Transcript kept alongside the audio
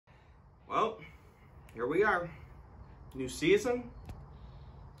Well, here we are. New season,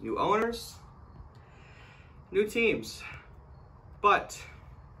 new owners, new teams. But,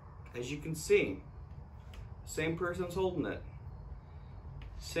 as you can see, same person's holding it.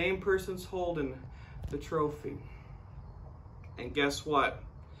 Same person's holding the trophy. And guess what?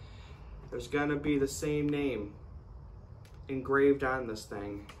 There's gonna be the same name engraved on this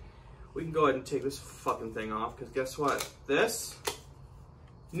thing. We can go ahead and take this fucking thing off, because guess what? This,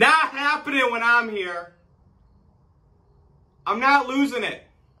 not happening when I'm here. I'm not losing it.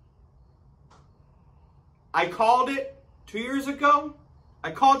 I called it 2 years ago.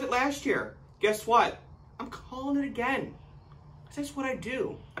 I called it last year. Guess what? I'm calling it again. That's what I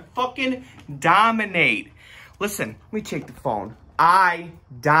do. I fucking dominate. Listen, let me take the phone. I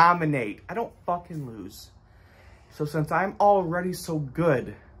dominate. I don't fucking lose. So since I'm already so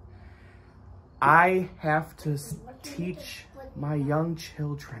good, I have to teach my young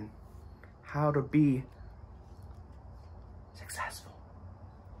children how to be successful.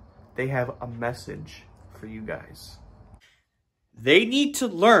 They have a message for you guys. They need to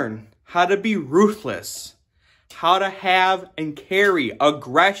learn how to be ruthless, how to have and carry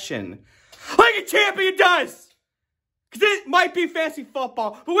aggression like a champion does. Because it might be fantasy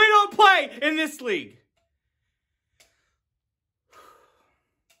football, but we don't play in this league.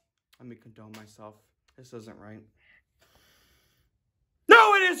 Let me condone myself. This isn't right.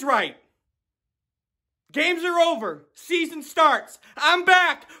 No, it is right. Games are over. Season starts. I'm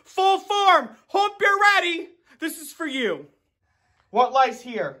back. Full form. Hope you're ready. This is for you. What lies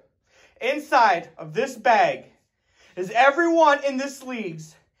here? Inside of this bag is everyone in this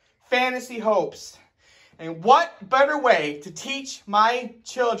league's fantasy hopes. And what better way to teach my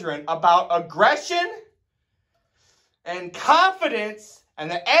children about aggression and confidence and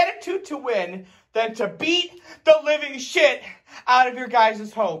the attitude to win than to beat the living shit out of your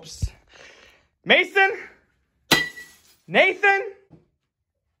guys' hopes. Mason? Nathan?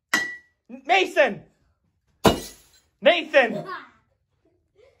 Mason! Nathan!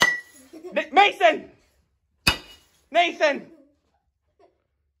 Mason! Nathan!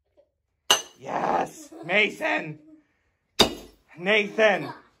 Yes, Mason!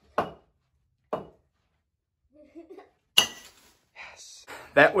 Nathan! Yes.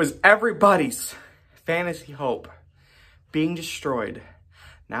 That was everybody's fantasy hope being destroyed.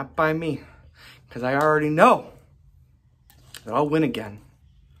 Not by me, because I already know that I'll win again.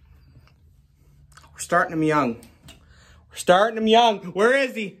 We're starting him young. We're starting him young. Where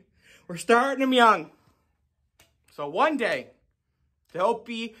is he? We're starting him young. So one day, there'll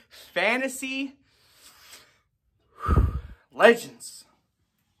be fantasy legends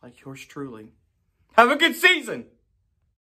like yours truly. Have a good season.